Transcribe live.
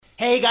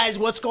Hey guys,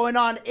 what's going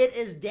on? It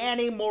is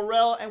Danny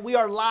Morell, and we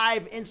are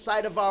live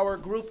inside of our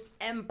group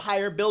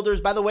Empire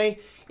Builders. By the way,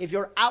 if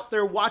you're out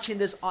there watching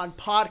this on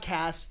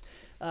podcast,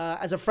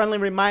 as a friendly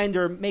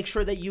reminder, make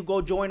sure that you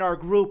go join our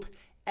group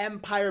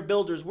Empire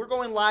Builders. We're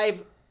going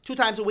live 2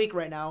 times a week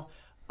right now.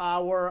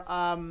 Our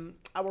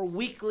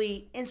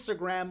weekly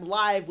Instagram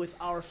live with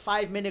our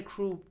 5-minute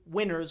crew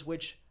winners,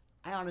 which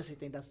I honestly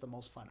think that's the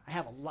most fun. I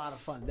have a lot of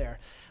fun there.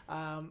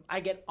 I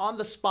get on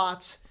the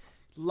spot,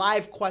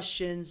 live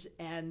questions,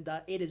 and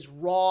it is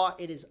raw,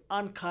 it is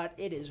uncut,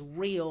 it is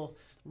real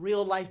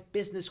life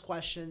business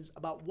questions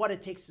about what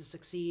it takes to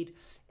succeed.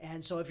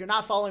 And so if you're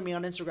not following me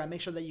on Instagram,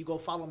 make sure that you go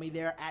follow me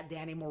there at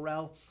Danny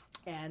Morell.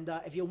 And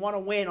if you want to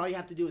win, all you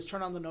have to do is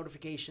turn on the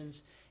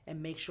notifications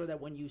and make sure that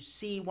when you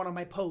see one of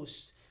my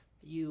posts,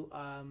 you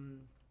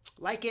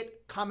like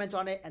it, comment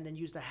on it, and then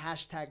use the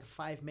hashtag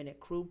 5-minute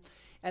crew.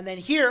 And then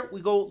here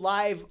we go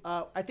live.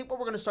 I think what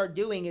we're going to start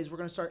doing is we're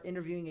going to start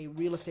interviewing a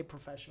real estate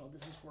professional.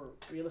 This is for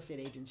real estate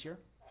agents here.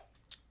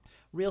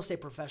 Real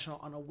estate professional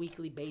on a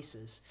weekly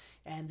basis.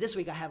 And this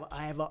week I have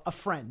a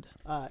friend.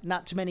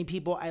 Not too many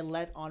people I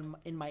let on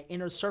in my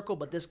inner circle,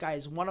 but this guy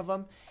is one of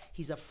them.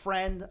 He's a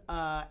friend,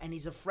 and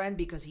he's a friend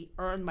because he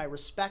earned my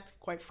respect,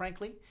 quite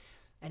frankly.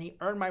 And he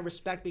earned my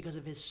respect because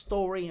of his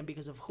story and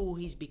because of who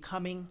he's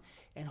becoming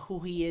and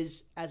who he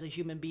is as a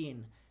human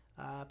being.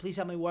 Please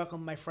help me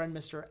welcome my friend,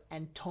 Mr.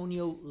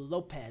 Antonio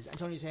Lopez.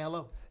 Antonio, say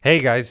hello. Hey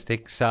guys,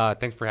 thanks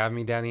for having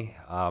me, Danny.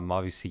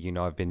 Obviously,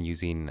 I've been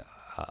using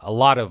a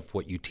lot of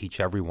what you teach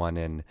everyone,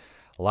 and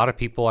a lot of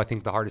people, I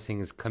think the hardest thing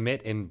is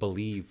commit and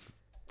believe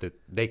that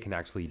they can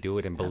actually do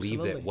it, and believe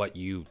Absolutely. that what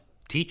you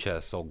teach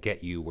us will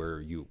get you where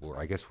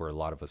a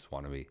lot of us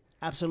want to be.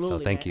 Absolutely.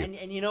 So thank you.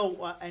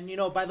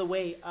 And by the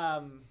way,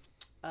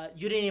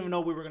 you didn't even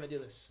know we were going to do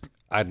this.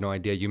 I had no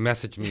idea. You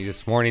messaged me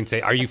this morning,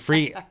 say, "Are you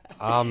free?" Yeah. What's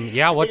I think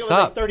it was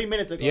up? like 30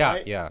 minutes ago. Yeah,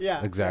 right?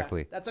 yeah,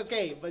 exactly. Yeah. That's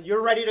okay. But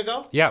you're ready to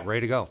go? Yeah,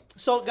 ready to go.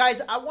 So, guys,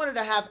 I wanted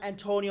to have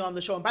Antonio on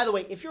the show. And by the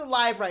way, if you're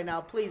live right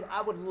now, please,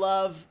 I would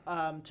love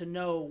to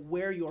know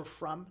where you're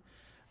from.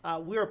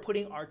 We are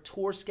putting our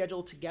tour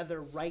schedule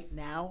together right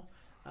now.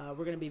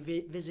 We're going to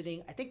be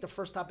visiting. I think the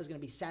first stop is going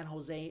to be San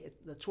Jose.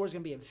 The tour is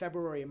going to be in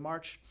February and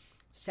March.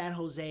 San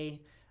Jose,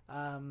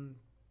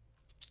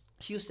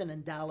 Houston,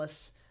 and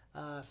Dallas.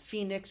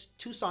 Phoenix,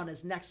 Tucson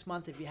is next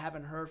month if you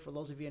haven't heard, for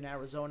those of you in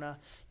Arizona,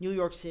 New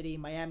York City,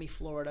 Miami,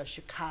 Florida,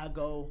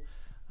 Chicago,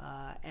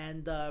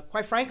 and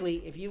quite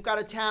frankly, if you've got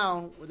a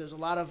town where there's a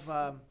lot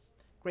of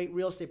great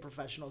real estate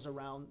professionals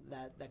around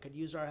that could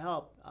use our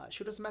help,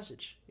 shoot us a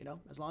message.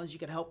 As long as you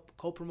can help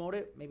co-promote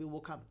it, maybe we'll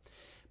come.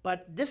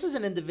 But this is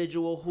an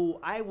individual who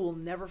I will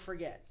never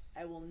forget.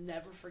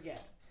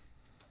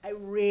 I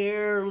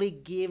rarely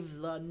give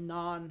the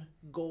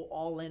non-go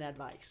all-in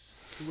advice.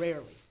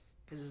 Rarely.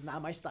 This is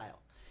not my style.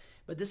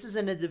 But this is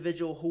an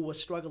individual who was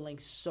struggling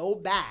so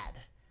bad.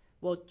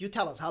 Well, you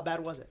tell us, how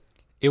bad was it?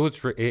 It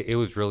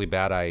was really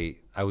bad.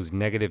 I was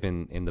negative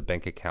in the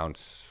bank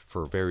accounts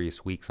for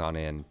various weeks on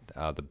end.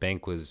 The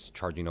bank was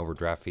charging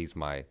overdraft fees.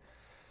 My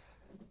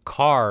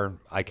car,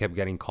 I kept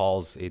getting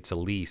calls. It's a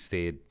lease.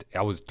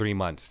 I was 3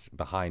 months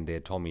behind. They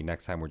had told me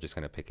next time we're just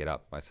going to pick it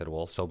up. I said,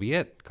 well, so be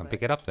it. Come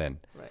pick it up then.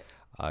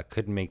 Right.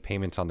 Couldn't make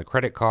payments on the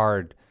credit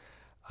card.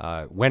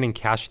 Went and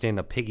cashed in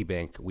a piggy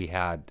bank we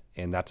had,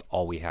 and that's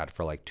all we had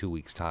for like 2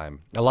 weeks' time.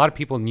 A lot of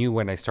people knew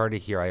when I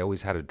started here, I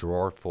always had a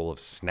drawer full of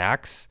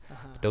snacks.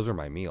 But those were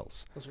my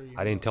meals.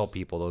 I didn't tell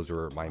people those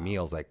were my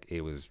meals. Like,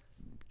 it was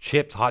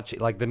chips, hot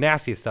chips, like the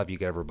nastiest stuff you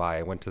could ever buy.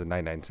 I went to the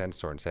 99-cent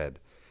store and said,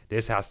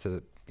 this has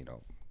to,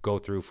 go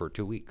through for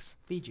 2 weeks.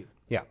 Feed you.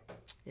 Yeah.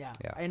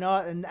 I know,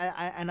 and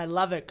I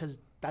love it because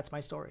that's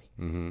my story.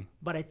 Mm-hmm.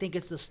 But I think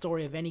it's the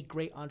story of any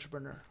great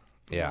entrepreneur.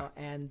 Yeah.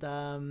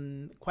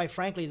 And quite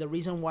frankly, the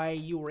reason why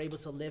you were able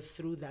to live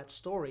through that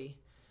story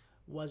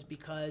was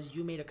because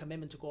you made a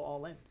commitment to go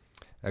all in.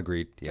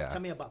 Agreed. Yeah. Tell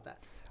me about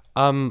that.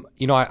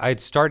 I had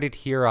started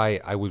here.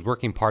 I was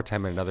working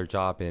part-time at another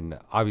job, and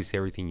obviously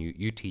everything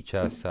you teach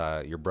us,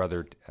 your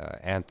brother,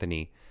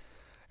 Anthony,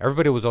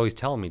 everybody was always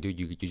telling me, dude,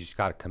 you just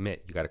got to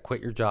commit. You got to quit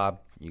your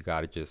job. You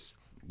got to just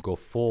go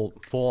full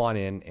on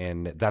in.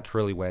 And that's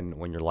really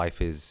when your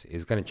life is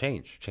going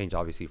to change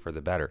obviously for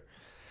the better.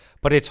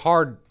 But it's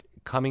hard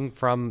coming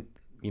from,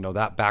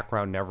 that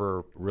background,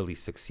 never really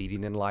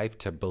succeeding in life,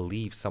 to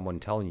believe someone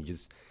telling you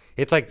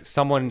it's like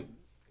someone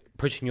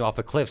pushing you off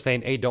a cliff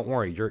saying, hey, don't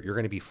worry, you're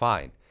going to be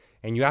fine.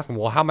 And you ask them,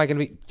 well, how am I going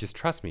to be? Just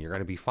trust me, you're going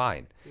to be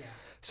fine. Yeah.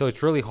 So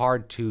it's really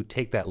hard to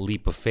take that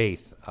leap of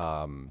faith.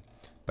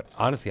 But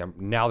honestly,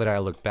 now that I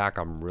look back,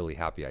 I'm really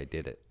happy I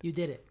did it. You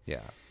did it.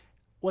 Yeah.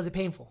 Was it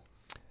painful?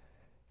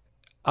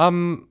 I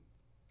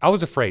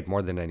was afraid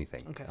more than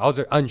anything. Okay. I was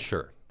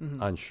unsure.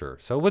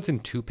 So it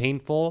wasn't too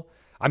painful.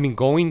 I mean,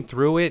 going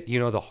through it,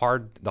 the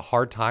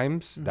hard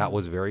times, that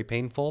was very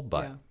painful.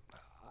 But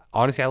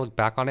honestly, I look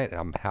back on it and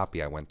I'm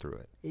happy I went through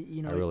it.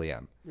 I really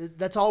am.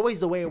 That's always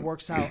the way it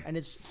works out, and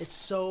it's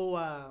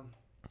so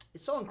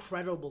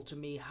incredible to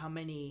me how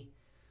many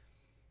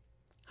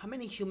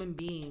human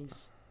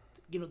beings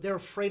they're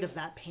afraid of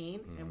that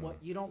pain. And what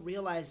you don't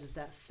realize is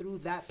that through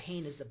that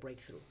pain is the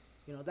breakthrough.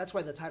 That's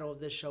why the title of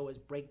this show is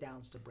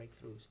Breakdowns to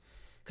Breakthroughs.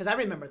 Because I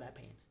remember that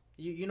pain.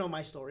 You know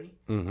my story.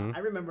 I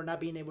remember not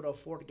being able to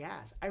afford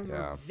gas. I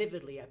remember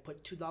vividly I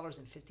put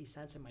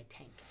 $2.50 in my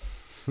tank.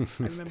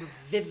 I remember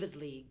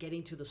vividly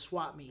getting to the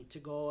swap meet to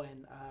go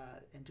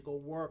and to go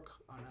work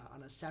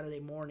on a Saturday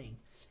morning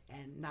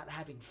and not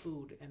having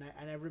food. And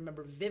I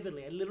remember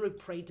vividly, I literally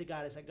prayed to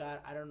God. I said, God,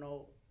 I don't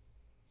know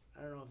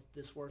if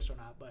this works or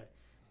not, but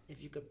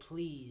if you could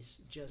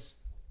please just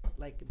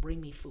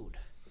bring me food.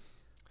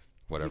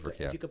 Whatever,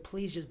 if you could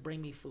please just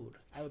bring me food,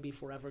 I would be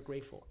forever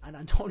grateful. And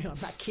Antonio,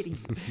 I'm not kidding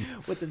you.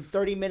 Within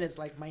 30 minutes,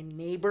 my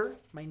neighbor,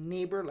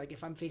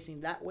 if I'm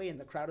facing that way and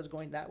the crowd is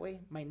going that way,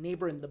 my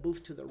neighbor in the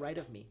booth to the right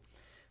of me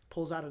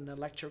pulls out an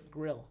electric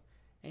grill.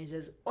 And he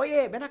says,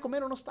 "Oye, ven a comer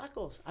unos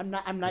tacos." I'm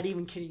not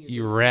even kidding you.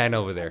 You ran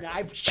over there.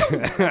 I was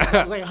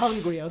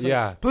hungry. I was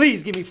like,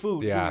 please give me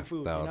food. Yeah, give me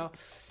food. no.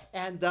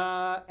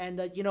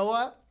 And you know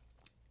what?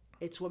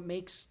 It's what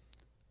makes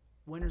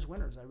winners.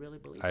 I really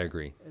believe. I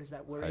agree. Is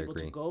that we're able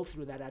to go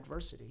through that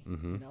adversity.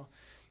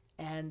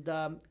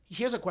 And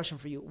here's a question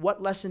for you: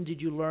 what lesson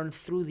did you learn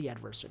through the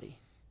adversity?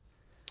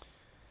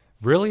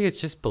 Really, it's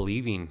just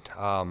believing.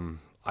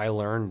 I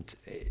learned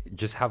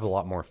just have a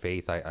lot more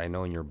faith. I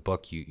know in your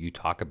book you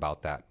talk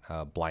about that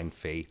blind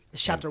faith.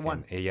 It's chapter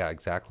 1. Yeah,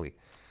 exactly.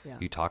 Yeah.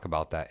 You talk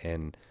about that,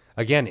 and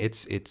again,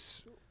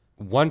 it's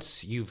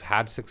once you've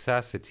had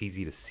success, it's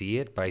easy to see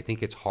it. But I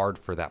think it's hard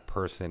for that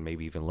person,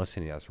 maybe even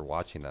listening to us or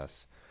watching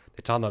us,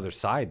 it's on the other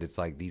side. It's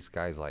like these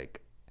guys,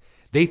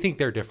 they think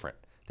they're different.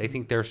 They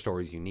think their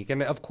story's unique.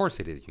 And of course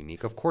it is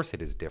unique. Of course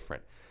it is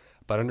different.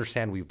 But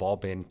understand we've all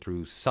been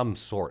through some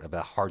sort of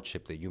a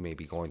hardship that you may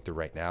be going through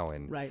right now.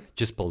 And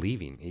just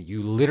believing.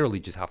 You literally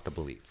just have to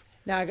believe.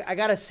 Now, I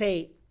got to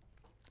say,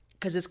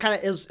 because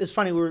it's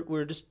funny. We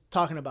were just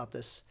talking about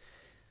this.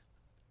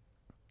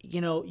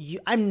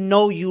 I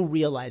know you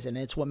realize it, and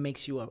it's what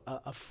makes you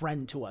a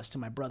friend to us, to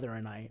my brother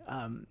and I,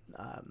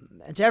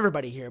 and to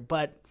everybody here.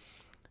 But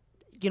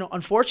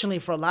unfortunately,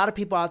 for a lot of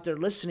people out there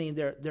listening,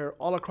 they're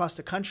all across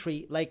the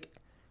country.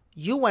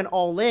 You went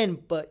all in,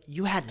 but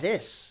you had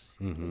this.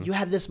 You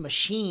had this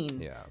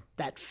machine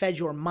that fed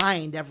your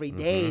mind every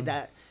day,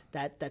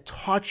 that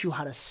taught you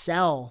how to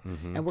sell.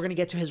 And we're gonna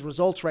get to his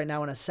results right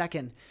now in a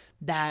second.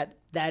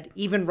 That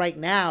even right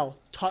now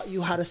taught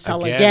you how to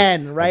sell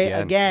again, right?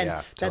 Again.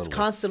 Yeah, that's totally.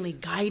 Constantly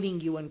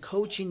guiding you and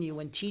coaching you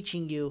and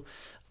teaching you.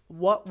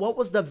 What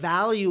was the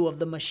value of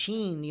the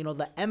machine?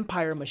 The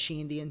Empire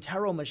machine, the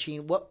Intero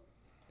machine. What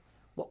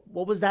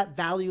was that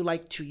value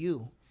like to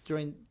you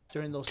during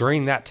those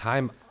times? That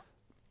time,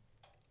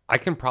 I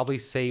can probably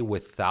say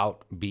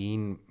without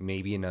being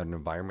maybe in an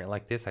environment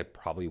like this, I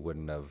probably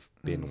wouldn't have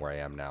been where I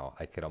am now.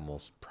 I could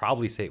almost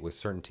probably say it with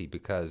certainty,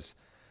 because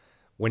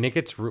when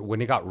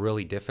it got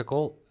really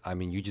difficult, I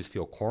mean, you just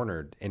feel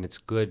cornered, and it's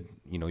good.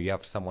 You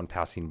have someone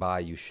passing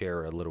by, you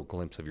share a little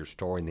glimpse of your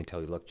story, and they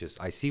tell you, look,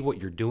 I see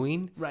what you're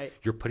doing. Right.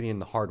 You're putting in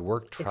the hard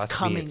work. Trust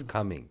me, it's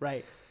coming.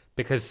 Right.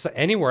 Because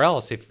anywhere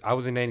else, if I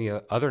was in any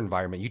other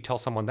environment, you tell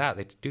someone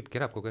that, dude,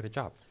 get up, go get a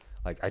job.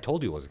 I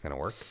told you it wasn't going to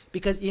work.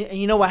 Because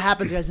you know what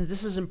happens, guys, and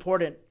this is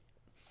important.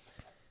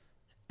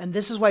 And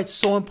this is why it's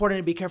so important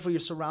to be careful you're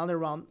surrounded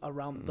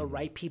around the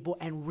right people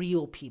and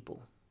real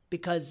people.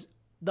 Because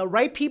the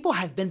right people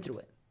have been through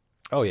it.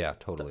 Oh, yeah,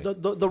 totally. The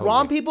totally.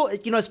 wrong people,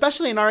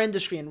 especially in our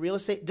industry in real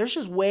estate, there's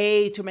just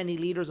way too many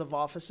leaders of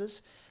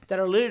offices that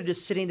are literally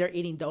just sitting there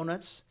eating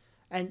donuts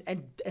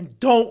and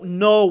don't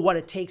know what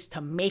it takes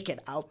to make it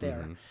out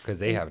there. Because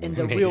they haven't in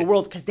the real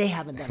world, because they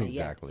haven't done it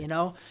exactly.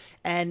 yet.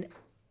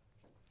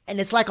 And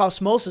it's like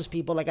osmosis,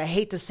 people. I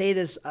hate to say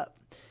this,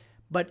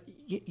 but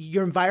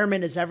your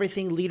environment is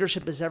everything.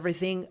 Leadership is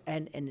everything,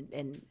 and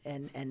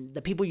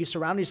the people you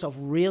surround yourself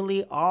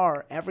really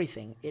are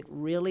everything. It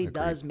really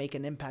does make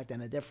an impact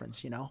and a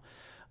difference.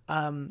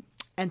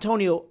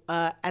 Antonio,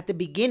 at the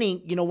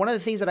beginning, one of the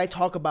things that I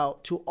talk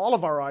about to all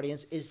of our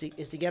audience is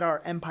to get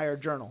our Empire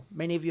Journal.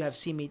 Many of you have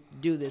seen me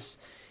do this,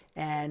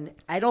 and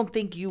I don't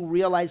think you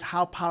realize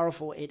how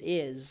powerful it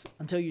is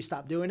until you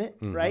stop doing it,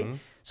 right?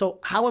 So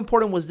how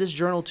important was this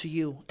journal to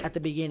you at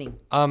the beginning?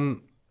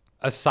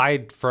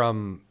 Aside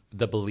from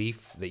the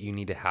belief that you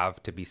need to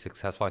have to be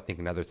successful, I think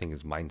another thing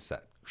is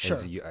mindset. Sure.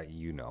 As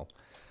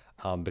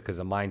because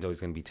the mind's always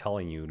going to be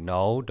telling you,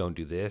 no, don't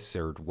do this,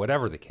 or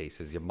whatever the case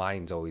is. Your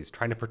mind's always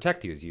trying to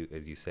protect you,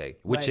 as you say,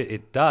 which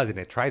it does, and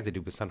it tries to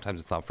do, but sometimes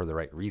it's not for the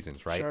right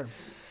reasons, right?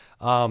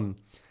 Sure.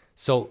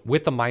 So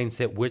with the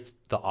mindset, with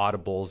the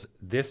audibles,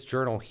 this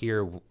journal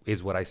here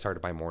is what I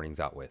started my mornings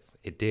out with.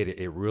 It did.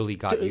 It really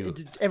got you.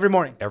 Every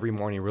morning. Every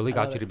morning. It really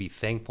got you to be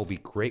thankful, be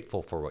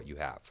grateful for what you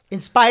have.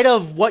 In spite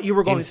of what you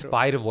were going through. In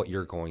spite of what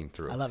you're going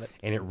through. I love it.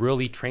 And it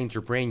really trains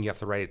your brain. You have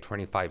to write it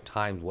 25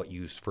 times what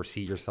you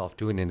foresee yourself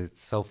doing. And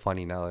it's so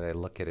funny now that I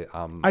look at it.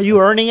 Are you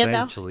earning it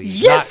now?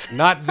 Yes.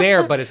 Not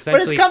there, but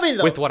essentially but it's coming,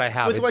 though. With what I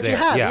have. With what you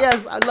have. Yeah.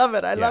 Yes. I love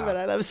it. I love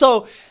it.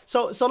 So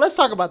let's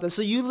talk about this.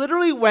 So you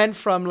literally went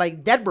from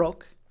dead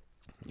broke.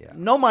 Yeah.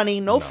 No money,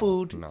 no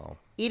food. No.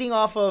 Eating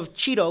off of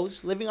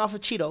Cheetos, living off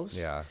of Cheetos.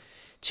 Yeah.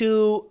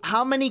 to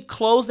how many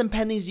closed and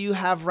pendings do you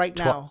have right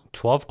now?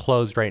 12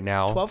 closed right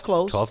now. 12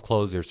 closed. 12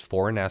 closed. There's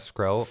 4 in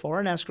escrow.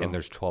 4 in escrow. And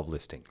there's 12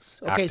 listings.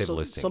 Okay, active so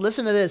listings. so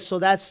listen to this. So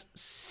that's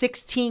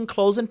 16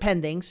 closed and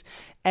pendings.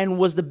 And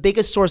was the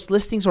biggest source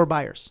listings or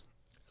buyers?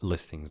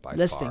 Listings by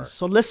Listings. far.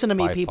 So listen to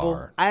me, By people.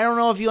 far. I don't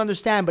know if you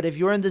understand, but if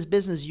you're in this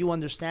business, you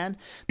understand.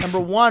 Number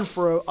one,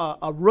 for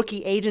a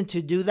rookie agent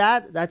to do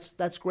that,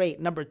 that's great.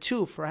 Number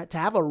two, to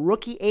have a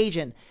rookie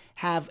agent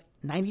have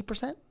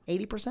 90%,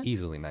 80%?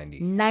 Easily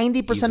 90.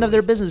 90% of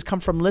their business come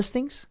from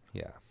listings.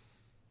 Yeah.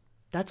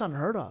 That's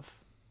unheard of.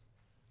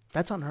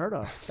 That's unheard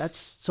of.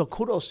 So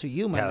kudos to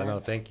you, my man. No,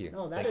 thank you.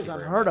 No, that Thank is you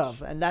very unheard much.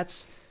 of. And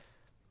that's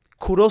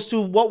kudos to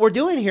what we're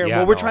doing here, Yeah,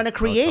 what we're no, trying to no,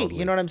 create. totally.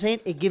 You know what I'm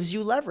saying? It gives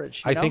you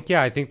leverage. You know?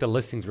 I think the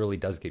listings really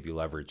does give you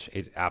leverage.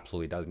 It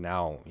absolutely does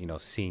now,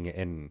 seeing it.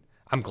 And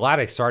I'm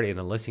glad I started in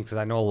the listings because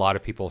I know a lot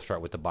of people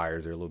start with the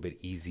buyers. They're a little bit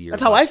easier.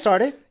 That's how I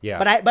started. Yeah.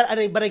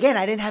 But again,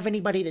 I didn't have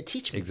anybody to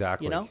teach me.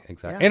 Exactly. You know?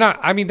 Exactly. Yeah. And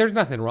I mean, there's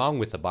nothing wrong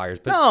with the buyers,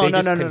 but they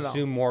just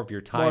consume more of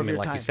your time. And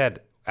like you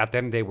said, at the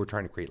end of the day, we're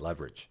trying to create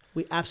leverage.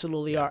 We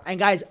absolutely are. And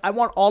guys, I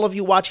want all of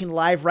you watching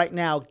live right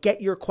now,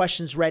 get your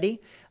questions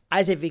ready.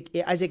 Isaac,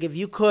 if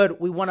you could,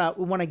 we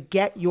wanna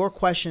get your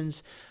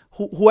questions.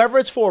 Whoever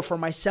it's for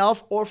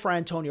myself or for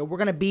Antonio, we're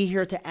gonna be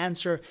here to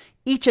answer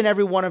each and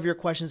every one of your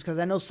questions because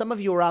I know some of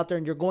you are out there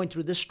and you're going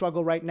through this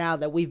struggle right now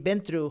that we've been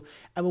through,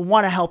 and we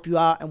want to help you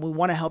out and we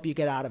want to help you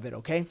get out of it.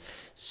 Okay,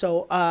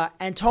 so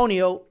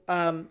Antonio,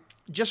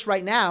 just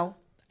right now.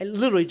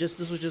 We just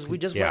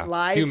went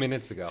live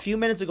a few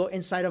minutes ago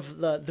inside of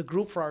the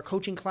group for our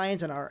coaching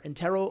clients and our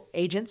Intero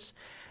agents.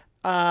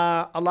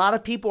 A lot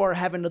of people are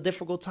having a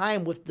difficult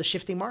time with the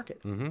shifting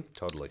market. Mm-hmm,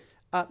 totally.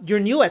 You're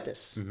new at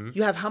this. Mm-hmm.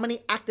 You have how many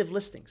active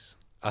listings?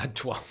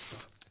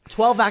 12.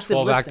 12 active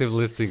 12 listings. active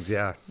listings,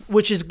 yeah.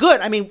 Which is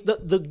good. I mean,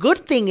 the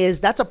good thing is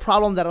that's a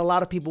problem that a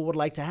lot of people would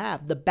like to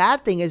have. The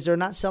bad thing is they're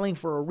not selling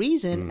for a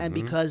reason and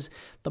because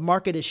the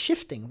market is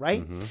shifting,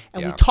 right? Mm-hmm.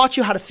 And we taught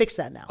you how to fix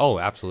that now. Oh,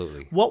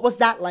 absolutely. What was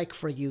that like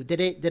for you?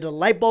 Did a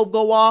light bulb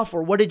go off,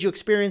 or what did you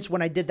experience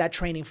when I did that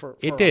training for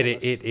It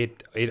did.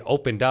 It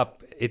opened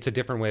up. It's a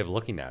different way of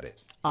looking at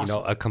it.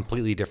 Awesome. A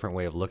completely different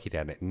way of looking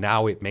at it.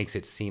 Now it makes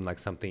it seem like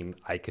something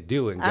I could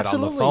do and get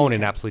Absolutely, on the phone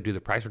and absolutely do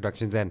the price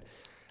reductions. And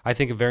I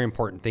think a very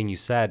important thing you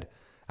said,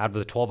 out of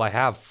the 12 I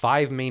have,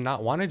 5 may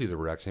not want to do the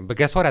reduction. But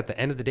guess what? At the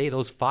end of the day,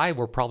 those 5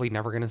 were probably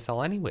never going to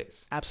sell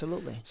anyways.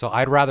 Absolutely. So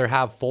I'd rather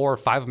have 4 or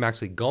 5 of them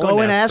actually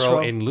go in escrow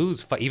and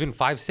lose even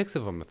 5, 6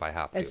 of them if I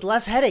have to. It's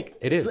less headache.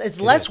 It's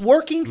It less is.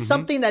 working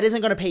something that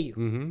isn't going to pay you.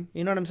 Mm-hmm.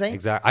 You know what I'm saying?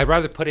 Exactly. I'd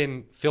rather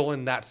fill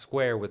in that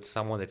square with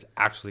someone that's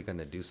actually going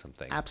to do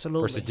something.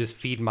 Absolutely. Versus just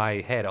feed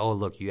my head, oh,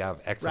 look, you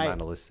have X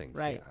amount of listings.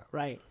 Right,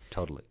 right.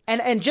 Totally.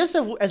 And just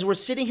as we're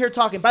sitting here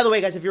talking, by the way,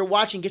 guys, if you're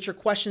watching, get your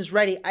questions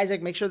ready.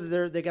 Isaac, make sure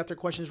that they got their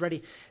questions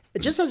ready.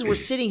 Just as we're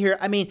sitting here,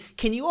 I mean,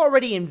 can you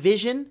already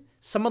envision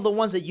some of the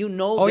ones that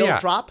they'll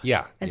drop?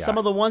 Yeah. And some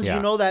of the ones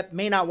that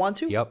may not want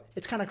to? Yep.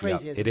 It's kind of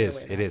crazy. Yep.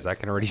 It is. I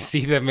can already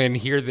see them and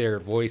hear their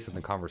voice in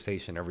the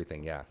conversation,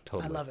 everything. Yeah,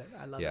 totally. I love it.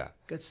 Yeah.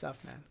 Good stuff,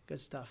 man.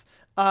 Good stuff.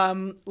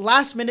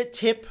 Last minute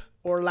tip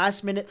or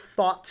last minute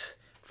thought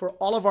for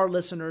all of our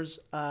listeners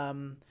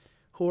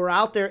who are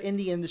out there in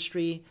the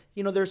industry.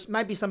 There's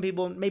might be some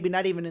people, maybe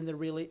not even in the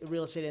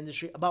real estate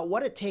industry, about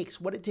what it takes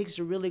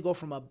to really go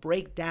from a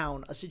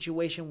breakdown, a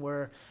situation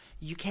where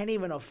you can't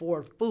even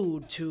afford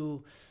food,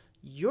 to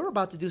you're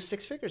about to do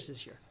 6 figures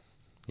this year.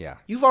 Yeah.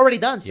 You've already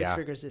done 6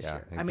 figures this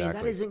year. Exactly. I mean,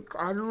 that isn't,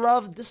 I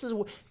love, this is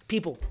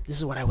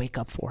what I wake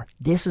up for.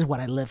 This is what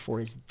I live for,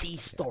 is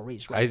these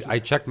stories right here. I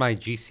checked my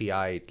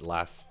GCI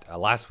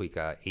last week,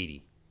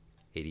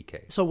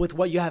 80K. So with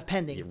what you have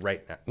pending. Yeah,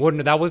 right now. Well,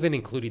 no, that wasn't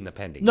including the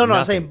pending. No,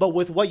 I'm saying, but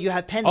with what you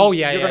have pending,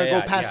 you're going to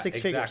go past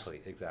 6 figures.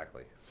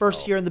 Exactly.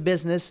 First year in the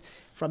business,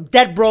 from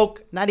dead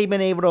broke, not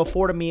even able to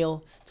afford a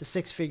meal, to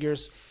 6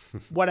 figures.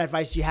 What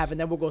advice do you have? And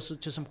then we'll go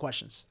to some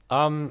questions.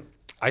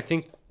 I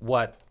think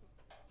what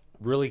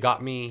really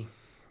got me,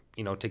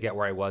 to get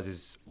where I was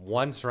is,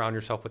 one, surround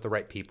yourself with the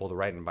right people, the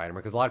right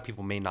environment, because a lot of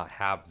people may not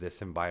have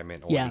this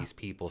environment or these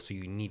people, so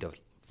you need to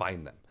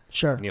find them.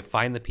 Sure. You need to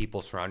find the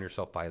people, surround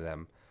yourself by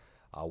them.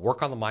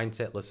 Work on the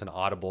mindset, listen to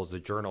audibles. The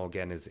journal,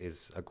 again,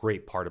 is a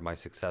great part of my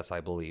success,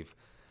 I believe.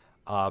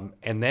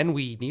 And then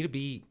we need to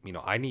be,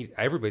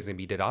 everybody's going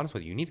to be dead honest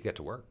with you. You need to get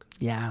to work.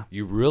 Yeah.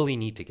 You really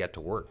need to get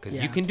to work, because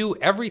you can do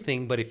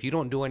everything, but if you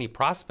don't do any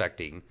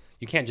prospecting,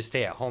 you can't just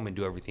stay at home and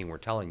do everything we're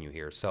telling you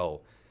here.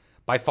 So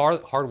by far,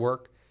 hard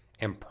work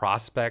and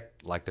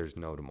prospect like there's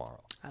no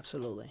tomorrow.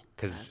 Absolutely.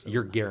 Because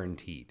you're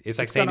guaranteed. It's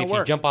like saying, if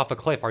you jump off a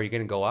cliff, are you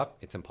going to go up?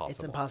 It's impossible.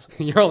 It's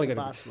impossible. You're only going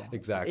to.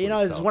 Exactly.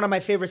 It's one of my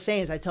favorite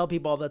sayings. I tell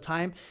people all the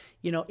time,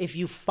 if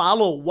you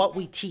follow what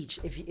we teach,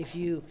 if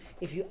you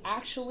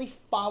actually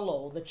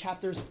follow the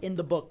chapters in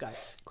the book,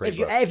 guys, if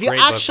you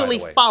actually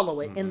follow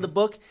it in the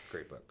book,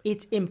 great book.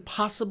 It's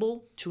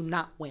impossible to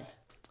not win.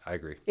 I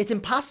agree. It's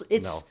impossible.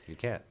 No, you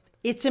can't.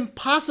 It's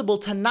impossible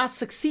to not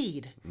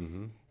succeed.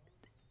 Mm-hmm.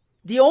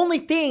 The only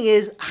thing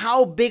is,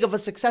 how big of a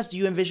success do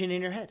you envision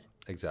in your head?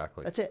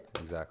 Exactly. That's it.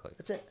 Exactly.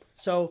 That's it.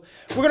 So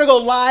we're going to go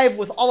live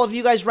with all of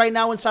you guys right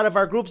now inside of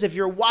our groups. If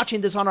you're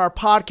watching this on our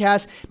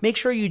podcast, make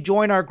sure you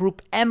join our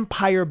group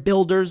Empire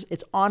Builders.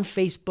 It's on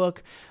Facebook.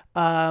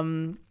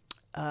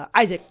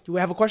 Isaac, do we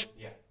have a question?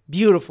 Yeah.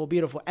 Beautiful,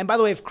 beautiful. And by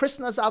the way, if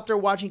Krishna's out there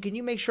watching, can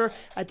you make sure,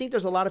 I think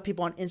there's a lot of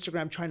people on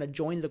Instagram trying to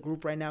join the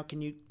group right now.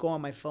 Can you go on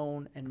my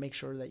phone and make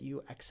sure that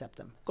you accept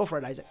them? Go for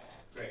it, Isaac.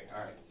 Great.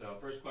 All right. So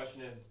first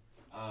question is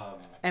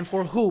And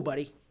for who,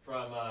 buddy?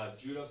 from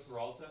Judah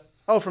Peralta.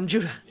 Oh, from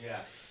Judah.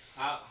 Yeah.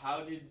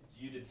 How did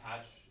you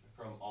detach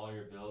from all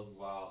your bills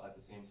while at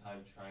the same time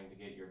trying to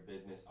get your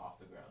business off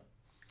the ground?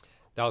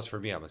 That was for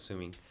me, I'm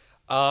assuming.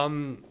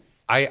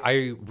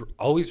 I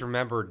always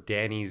remember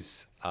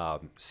Danny's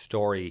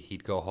story.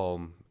 He'd go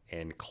home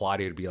and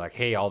Claudia would be like,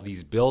 hey, all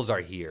these bills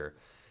are here.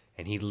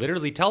 And he'd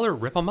literally tell her,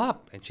 rip them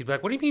up. And she'd be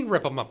like, what do you mean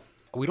rip them up?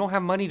 We don't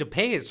have money to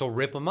pay it, so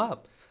rip them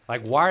up.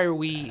 Like, why are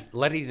we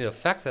letting it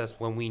affect us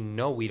when we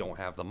know we don't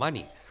have the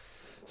money?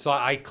 So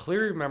I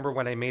clearly remember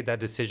when I made that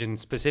decision,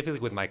 specifically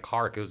with my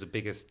car, because it was the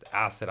biggest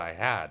asset I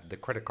had, the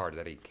credit card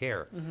that I didn't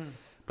care. Mm-hmm.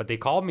 But they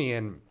called me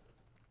and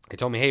they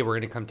told me, hey, we're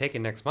going to come take it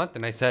next month.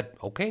 And I said,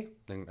 okay,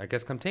 then I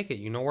guess come take it.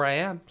 You know where I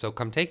am, so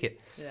come take it.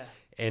 Yeah.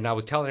 And I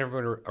was telling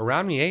everyone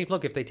around me, hey,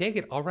 look, if they take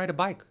it, I'll ride a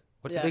bike.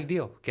 What's the big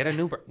deal? Get an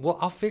Uber. Well,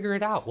 I'll figure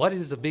it out. What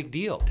is the big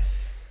deal?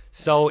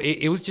 So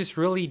it was just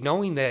really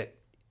knowing that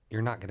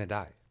you're not going to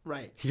die.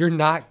 Right. You're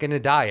not going to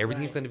die.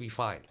 Everything's Right. going to be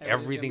fine.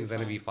 Everything's Everything's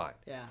going to be fine.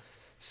 Yeah.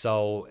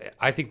 So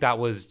I think that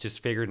was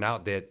just figuring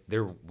out that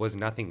there was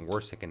nothing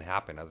worse that can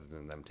happen other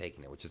than them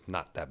taking it, which is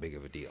not that big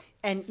of a deal.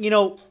 And, you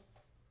know,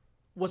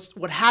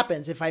 what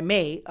happens, if I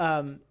may,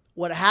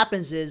 what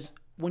happens is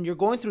when you're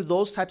going through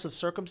those types of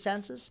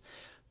circumstances,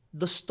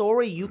 the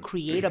story you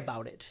create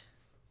about it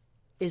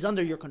is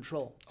under your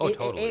control. Oh,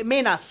 totally. It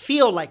may not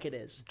feel like it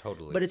is.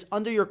 Totally. But it's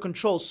under your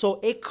control. So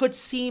it could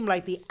seem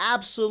like the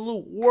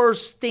absolute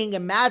worst thing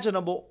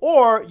imaginable,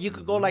 or you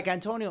could go like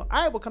Antonio,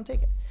 all right, well, come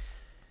take it.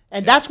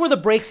 And that's where the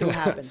breakthrough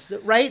happens,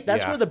 right?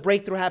 That's where the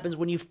breakthrough happens.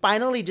 When you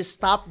finally just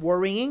stop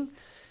worrying,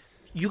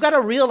 you got to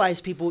realize,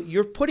 people,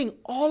 you're putting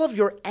all of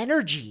your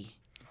energy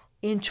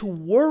into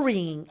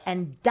worrying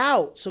and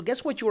doubt. So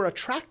guess what you're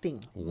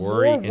attracting?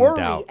 Worry more and worry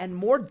doubt. and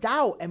more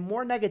doubt and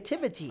more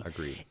negativity.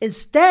 Agreed.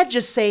 Instead,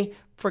 just say,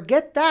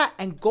 forget that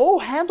and go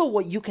handle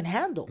what you can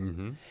handle.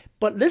 Mm-hmm.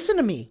 But listen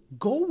to me.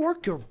 Go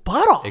work your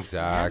butt off.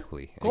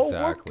 Exactly. Man. Go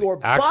exactly. work your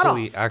butt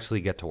off.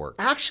 Actually get to work.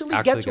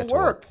 Actually get to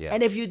work. Yeah.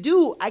 And if you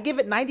do, I give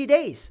it 90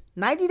 days.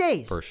 90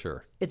 days. For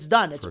sure. It's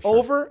done. It's For sure.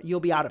 over.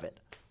 You'll be out of it.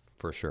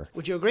 For sure.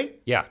 Would you agree?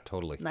 Yeah,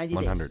 totally. 90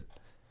 100. days.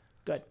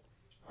 Good.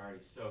 All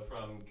right. So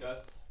from Gus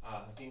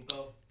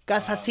Jacinto.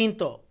 Gus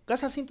Jacinto.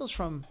 Gus Jacinto's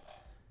from,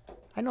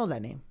 I know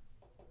that name.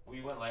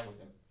 We went live with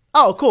him.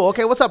 Oh, cool.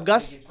 Okay, what's up,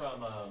 Gus? He's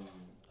from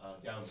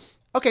Downey.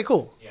 Okay,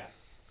 cool. Yeah.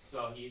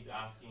 So he's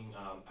asking,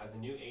 as a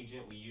new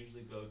agent, we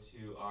usually go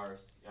to our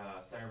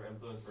center of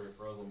influence for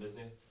referrals and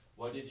business.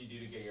 What did you do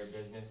to get your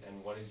business,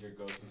 and what is your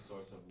go-to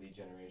source of lead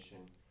generation?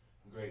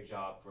 Great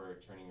job for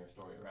turning your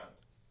story around.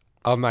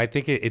 I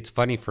think it's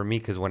funny for me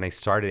because when I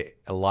started,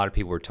 a lot of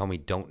people were telling me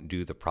don't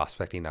do the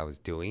prospecting I was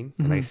doing,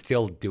 and I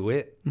still do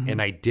it. And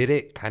I did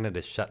it kind of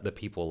to shut the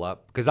people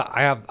up because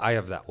I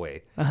have that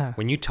way.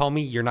 When you tell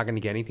me you're not going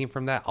to get anything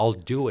from that, I'll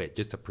do it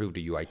just to prove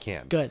to you I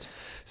can. Good.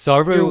 So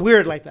everybody, You're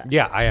weird like that.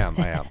 Yeah, I am.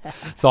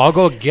 So I'll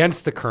go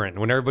against the current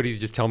when everybody's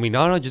just telling me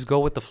no, just go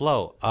with the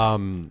flow.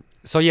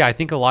 So yeah, I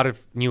think a lot of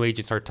new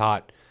agents are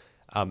taught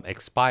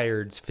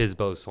expireds,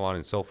 FSBOs, so on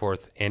and so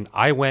forth. And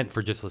I went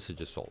for just listed,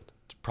 just sold.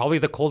 Probably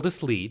the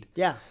coldest lead.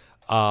 Yeah.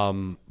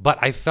 But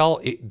I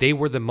felt they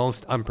were the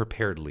most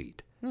unprepared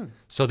lead.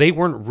 So they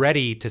weren't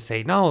ready to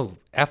say, no,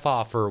 F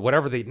off or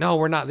whatever. No,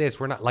 we're not this.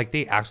 We're not. Like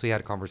they actually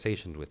had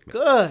conversations with me.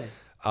 Good.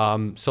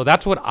 So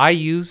that's what I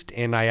used,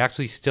 and I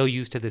actually still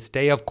use to this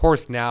day. Of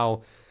course,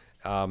 now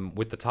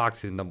with the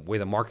talks and the way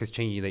the market's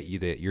changing that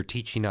you're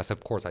teaching us,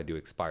 of course, I do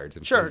expireds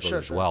and Sure,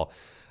 as well.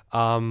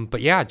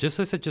 But yeah, just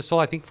listen, just so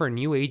I think for a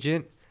new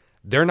agent,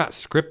 they're not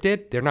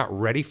scripted. They're not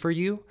ready for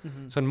you.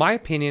 So in my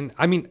opinion,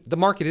 I mean, the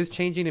market is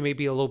changing. It may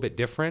be a little bit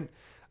different.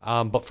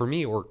 But for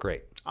me, it worked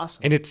great.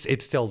 Awesome. And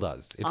it still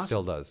does. It Awesome.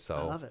 still does. So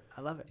I love it.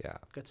 I love it. Yeah.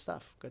 Good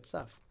stuff. Good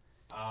stuff.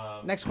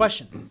 Next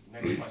question.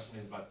 Next question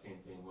is about the same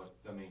thing. What's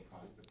the main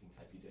prospecting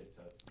type you did?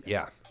 So it's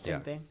yeah.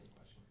 Same thing. Same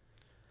question.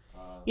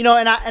 You know,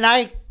 and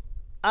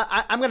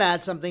I'm going to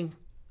add something.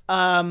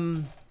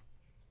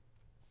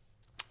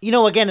 You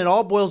know, again, it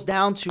all boils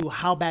down to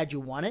how bad you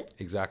want it.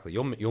 Exactly.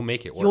 You'll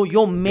make it work.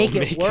 You'll make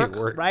it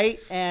work, right?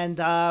 And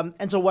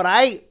so what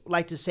I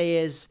like to say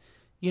is,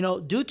 you know,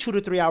 do 2 to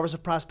 3 hours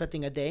of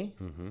prospecting a day,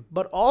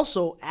 but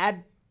also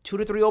add 2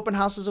 to 3 open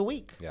houses a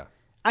week. Yeah.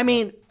 I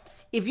mean,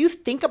 if you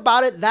think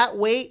about it that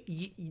way,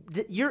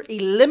 you're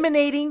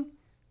eliminating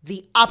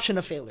the option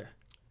of failure.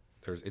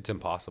 It's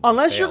impossible.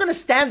 Unless you're going to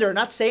stand there and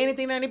not say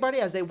anything to anybody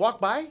as they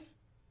walk by.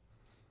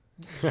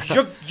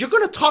 You're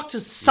going to talk to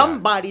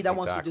somebody that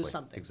wants to do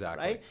something.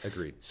 Exactly. Right?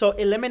 Agreed. So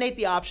eliminate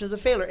the options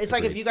of failure. It's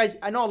like if Agreed. you guys,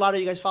 I know a lot of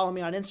you guys follow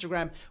me on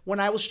Instagram. When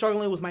I was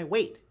struggling with my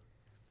weight,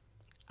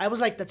 I was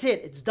like, that's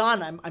it. It's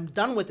done. I'm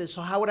done with this.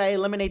 So how would I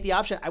eliminate the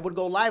option? I would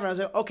go live and I was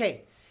like,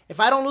 okay, if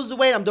I don't lose the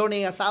weight, I'm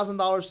donating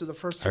 $1,000 to the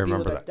first two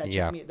people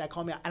that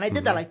call me out. And I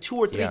did that like 2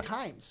 or 3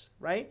 times,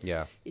 right?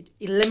 Yeah.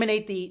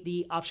 Eliminate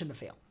the option to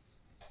fail.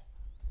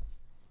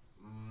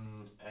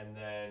 And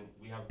then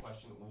we have a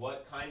question.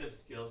 What kind of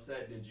skill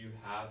set did you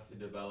have to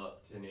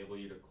develop to enable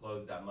you to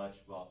close that much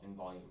in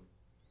volume?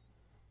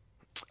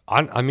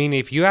 I mean,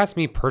 if you ask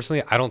me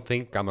personally, I don't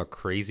think I'm a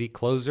crazy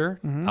closer.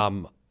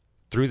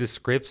 Through the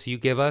scripts you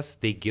give us,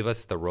 they give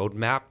us the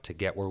roadmap to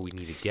get where we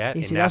need to get.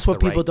 You see, that's what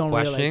people don't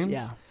realize.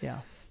 Yeah.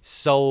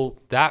 So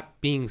that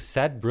being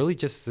said, really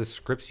just the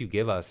scripts you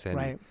give us.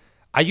 And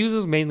I use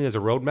those mainly as a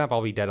roadmap.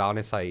 I'll be dead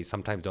honest. I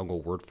sometimes don't go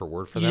word for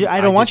word for them.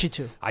 I don't want you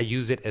to. I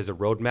use it as a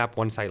roadmap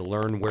once I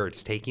learn where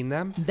it's taking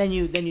them. Then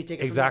you take it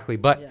exactly.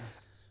 But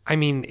I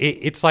mean,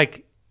 it's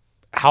like,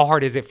 how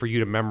hard is it for you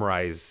to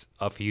memorize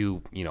a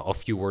few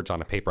words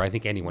on a paper? I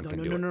think anyone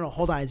can do it. No.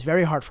 Hold on. It's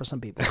very hard for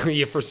some people.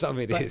 Yeah, for some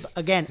it is. But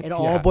again, it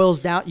all boils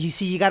down. You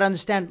see, you got to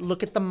understand.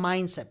 Look at the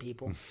mindset,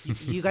 people.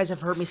 You guys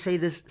have heard me say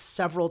this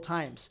several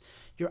times.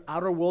 Your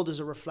outer world is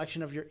a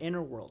reflection of your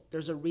inner world.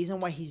 There's a reason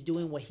why he's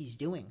doing what he's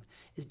doing.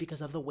 Is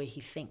because of the way he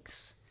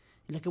thinks.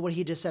 And look at what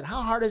he just said.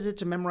 How hard is it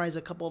to memorize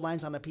a couple of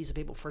lines on a piece of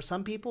paper? For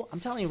some people,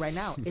 I'm telling you right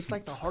now, it's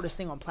like the hardest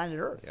thing on planet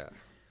Earth. Yeah.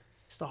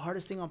 It's the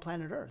hardest thing on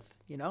planet Earth,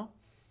 you know?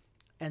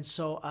 And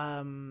so,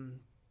 I'm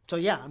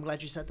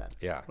glad you said that.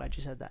 Yeah. I'm glad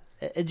you said that.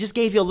 It just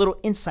gave you a little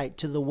insight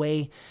to the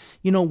way,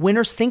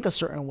 winners think a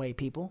certain way,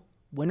 people.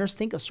 Winners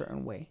think a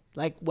certain way.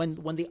 Like when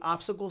the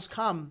obstacles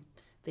come,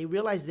 they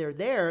realize they're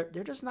there.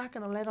 They're just not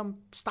going to let them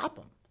stop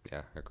them.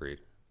 Yeah,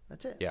 agreed.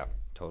 That's it. Yeah,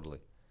 totally.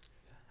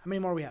 How many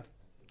more we have?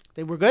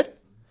 Think we're good?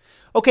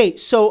 Okay,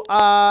 so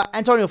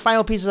Antonio,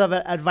 final pieces of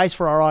advice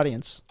for our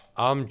audience.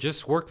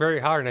 Just work very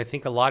hard. And I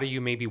think a lot of you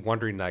may be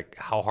wondering, like,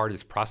 how hard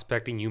is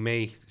prospecting? You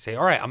may say,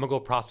 all right, I'm going to go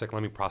prospect.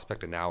 Let me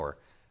prospect an hour.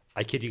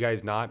 I kid you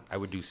guys not. I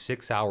would do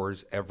 6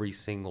 hours every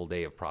single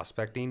day of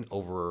prospecting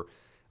over,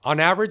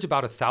 on average,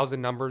 about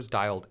 1,000 numbers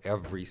dialed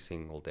every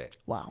single day.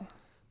 Wow.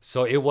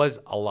 So it was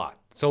a lot.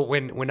 So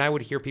when I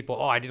would hear people,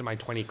 I did my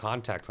 20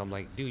 contacts, I'm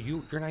like, dude,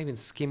 you're not even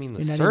skimming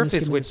the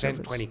surface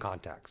with 20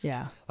 contacts.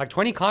 Yeah. Like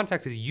 20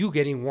 contacts is you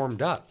getting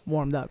warmed up.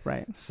 Warmed up,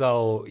 right.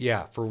 So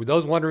yeah, for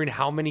those wondering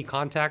how many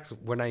contacts,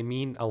 when I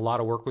mean a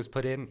lot of work was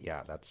put in,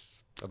 that's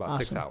about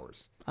awesome. 6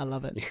 hours. I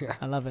love it. Yeah.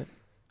 I love it.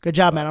 Good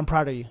job, man. I'm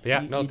proud of you. Yeah,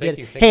 thank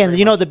you. Hey, and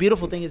the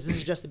beautiful thing is this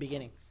is just the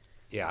beginning.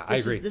 Yeah, I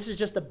agree. This is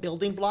just a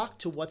building block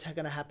to what's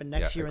going to happen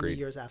next year and the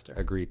years after.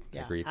 Agreed.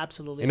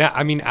 Absolutely. And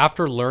I mean,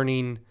 after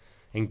learning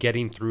and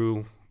getting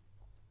through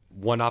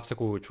one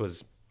obstacle, which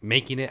was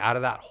making it out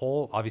of that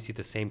hole, obviously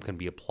the same can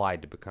be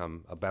applied to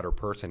become a better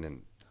person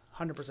and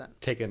 100%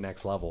 take it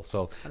next level.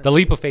 So 100%. The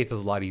leap of faith is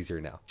a lot easier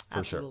now.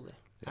 Absolutely.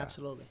 Yeah.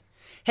 Absolutely.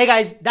 Hey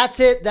guys,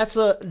 that's it. That's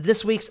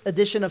this week's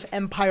edition of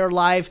Empire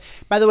Live.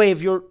 By the way,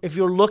 if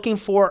you're looking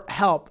for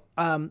help,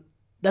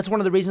 that's one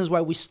of the reasons why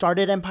we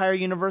started Empire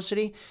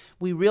University.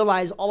 We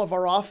realized all of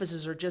our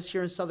offices are just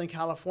here in Southern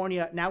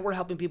California. Now we're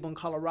helping people in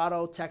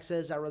Colorado,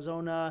 Texas,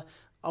 Arizona,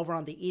 over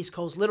on the East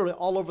Coast, literally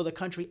all over the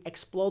country,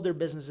 explode their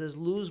businesses,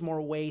 lose more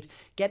weight,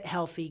 get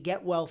healthy,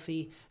 get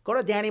wealthy. Go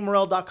to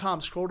DannyMorel.com,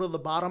 scroll to the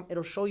bottom.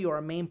 It'll show you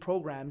our main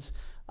programs,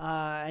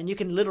 and you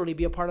can literally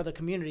be a part of the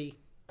community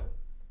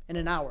in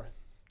an hour.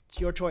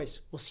 It's your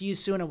choice. We'll see you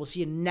soon, and we'll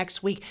see you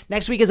next week.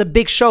 Next week is a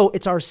big show.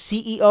 It's our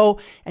CEO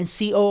and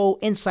COO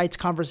Insights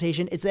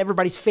conversation. It's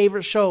everybody's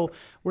favorite show.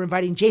 We're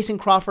inviting Jason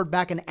Crawford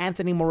back and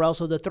Anthony Morel,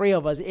 so the three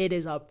of us. It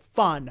is a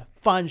fun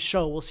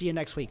show. We'll see you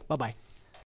next week. Bye-bye.